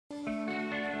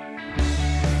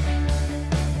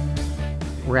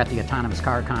We're at the Autonomous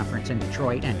Car Conference in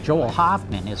Detroit, and Joel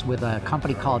Hoffman is with a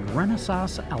company called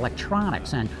Renesas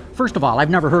Electronics. And first of all, I've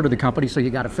never heard of the company, so you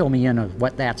got to fill me in on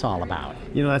what that's all about.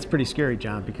 You know, that's pretty scary,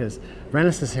 John, because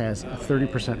Renesas has a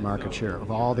 30% market share of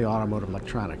all the automotive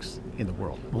electronics in the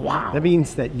world. Wow. That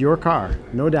means that your car,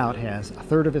 no doubt, has a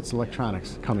third of its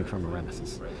electronics coming from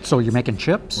Renesas. So you're making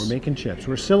chips? We're making chips.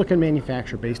 We're a silicon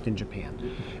manufacturer based in Japan.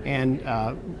 And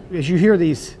as you hear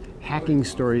these hacking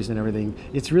stories and everything,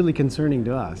 it's really concerning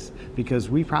to us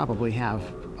because we probably have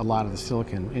a lot of the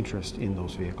silicon interest in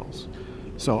those vehicles.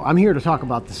 So I'm here to talk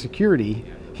about the security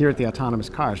here at the autonomous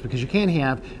cars, because you can't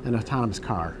have an autonomous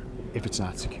car if it's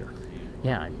not secure.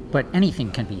 Yeah, but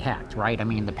anything can be hacked, right? I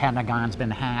mean, the Pentagon's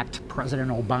been hacked, President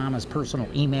Obama's personal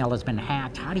email has been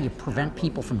hacked. How do you prevent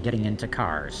people from getting into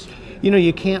cars? You know,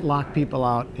 you can't lock people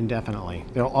out indefinitely.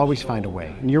 They'll always find a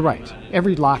way. And you're right,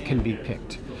 every lock can be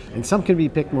picked, and some can be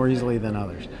picked more easily than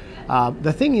others.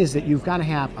 The thing is that you've got to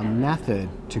have a method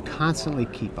to constantly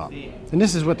keep up. And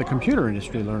this is what the computer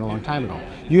industry learned a long time ago.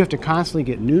 You have to constantly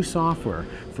get new software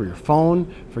for your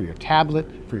phone, for your tablet,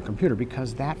 for your computer,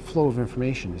 because that flow of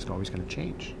information is always going to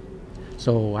change.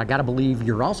 So I got to believe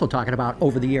you're also talking about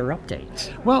over-the-air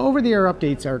updates. Well, over-the-air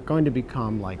updates are going to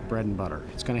become like bread and butter.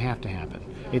 It's going to happen.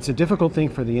 It's a difficult thing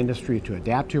for the industry to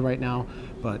adapt to right now,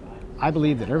 but I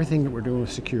believe that everything that we're doing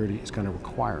with security is going to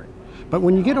require it. But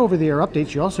when you get over-the-air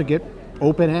updates, you also get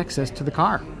open access to the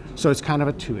car. So it's kind of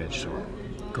a two-edged sword.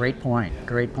 Great point,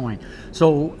 great point.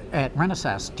 So at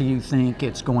Renesas, do you think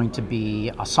it's going to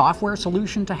be a software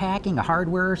solution to hacking, a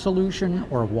hardware solution,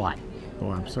 or what?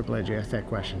 Oh, I'm so glad you asked that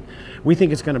question. We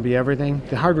think it's going to be everything.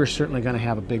 The hardware is certainly going to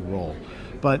have a big role.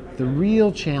 But the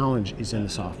real challenge is in the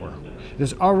software.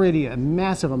 There's already a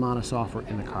massive amount of software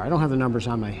in the car. I don't have the numbers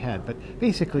on my head, but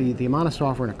basically the amount of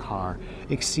software in a car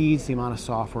exceeds the amount of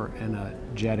software in a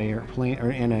jet airplane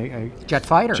or in a jet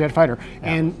fighter. Yeah.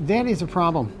 And that is a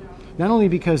problem. Not only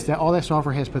because all that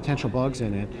software has potential bugs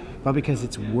in it, but because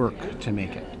it's work to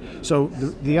make it. So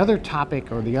the other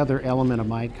topic or the other element of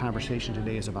my conversation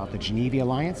today is about the GENIVI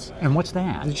Alliance. And what's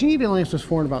that? The GENIVI Alliance was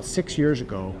formed about 6 years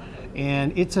ago,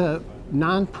 and it's a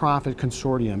non-profit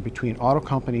consortium between auto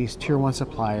companies, tier 1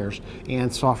 suppliers,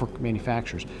 and software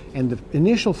manufacturers. And the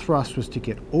initial thrust was to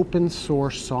get open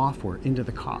source software into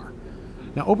the car.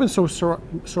 Now, open source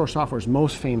software is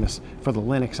most famous for the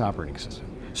Linux operating system.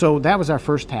 So that was our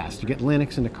first task, to get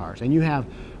Linux into cars. And you have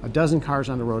a dozen cars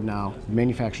on the road now,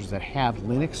 manufacturers that have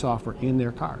Linux software in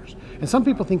their cars. And some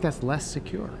people think that's less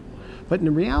secure. But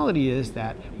the reality is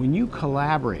that when you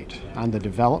collaborate on the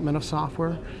development of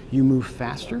software, you move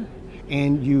faster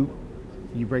and you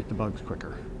break the bugs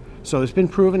quicker. So it's been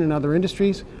proven in other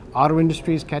industries. Auto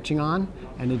industry is catching on,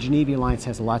 and the GENIVI Alliance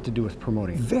has a lot to do with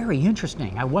promoting it. Very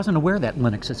interesting. I wasn't aware that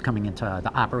Linux is coming into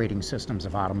the operating systems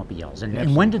of automobiles.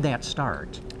 And when did that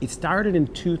start? It started in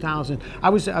 2000. I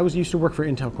was used to work for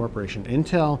Intel Corporation.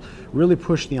 Intel really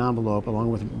pushed the envelope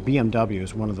along with BMW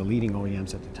as one of the leading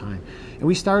OEMs at the time. And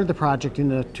we started the project in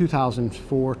the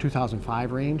 2004,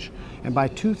 2005 range. And by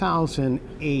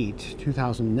 2008,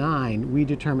 2009, we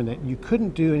determined that you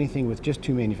couldn't do anything with just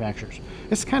two manufacturers.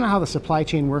 It's kind of how the supply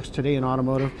chain works today in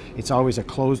automotive. It's always a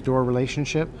closed door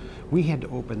relationship. We had to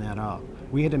open that up.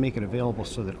 We had to make it available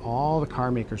so that all the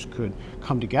car makers could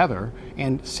come together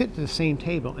and sit at the same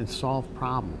table and solve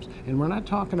problems. And we're not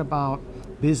talking about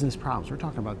business problems. We're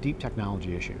talking about deep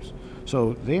technology issues.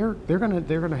 So they're going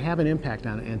to have an impact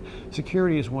on it. And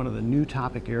security is one of the new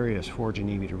topic areas for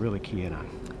GENIVI to really key in on.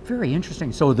 Very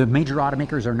interesting. So the major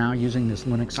automakers are now using this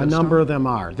Linux system? A number of them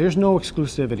are. There's no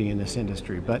exclusivity in this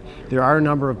industry, but there are a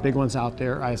number of big ones out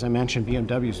there. As I mentioned,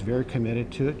 BMW is very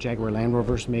committed to it. Jaguar Land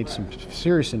Rover's made some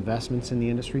serious investments in the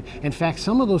industry. In fact,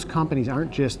 some of those companies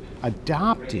aren't just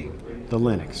adopting the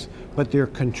Linux, but they're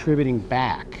contributing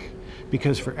back.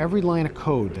 Because for every line of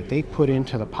code that they put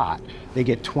into the pot, they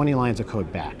get 20 lines of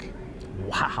code back.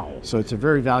 Wow. So it's a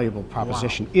very valuable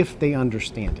proposition if they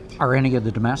understand it. Are any of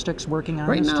the domestics working on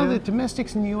Right this now, too? the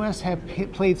domestics in the U.S. have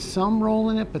played some role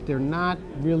in it, but they're not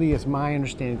really, as my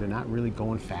understanding, they're not really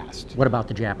going fast. What about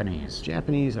the Japanese?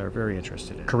 Japanese are very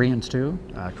interested in it. Koreans too?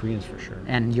 Koreans for sure.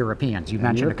 And Europeans. You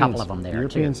mentioned a couple of them there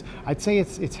Europeans, too. I'd say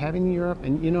it's heavy in Europe,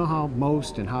 and you know how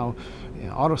most and how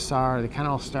AutoSAR, they kind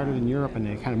of all started in Europe and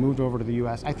they kind of moved over to the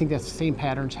U.S. I think that's the same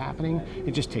pattern's happening.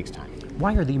 It just takes time.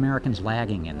 Why are the Americans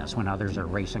lagging in this when others are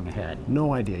racing ahead?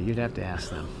 No idea. You'd have to ask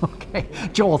them. Okay.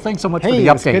 Joel, thanks so much for the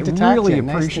It's update. good to talk really to you.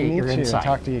 appreciate Nice to your meet you. insight.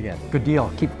 Talk to you again. Good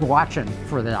deal. Keep watching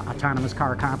for the Autonomous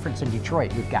Car Conference in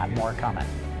Detroit. We've got more coming.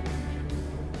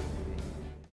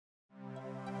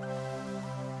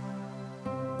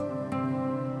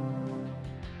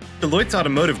 Deloitte's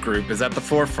Automotive Group is at the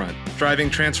forefront, driving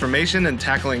transformation and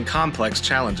tackling complex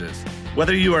challenges.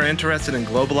 Whether you are interested in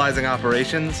globalizing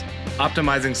operations,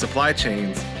 optimizing supply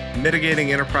chains,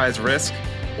 mitigating enterprise risk,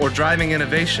 or driving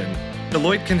innovation,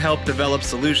 Deloitte can help develop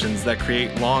solutions that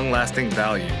create long-lasting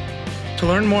value. To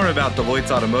learn more about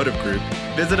Deloitte's Automotive Group,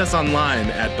 visit us online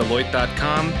at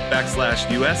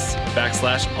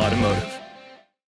deloitte.com/US/automotive.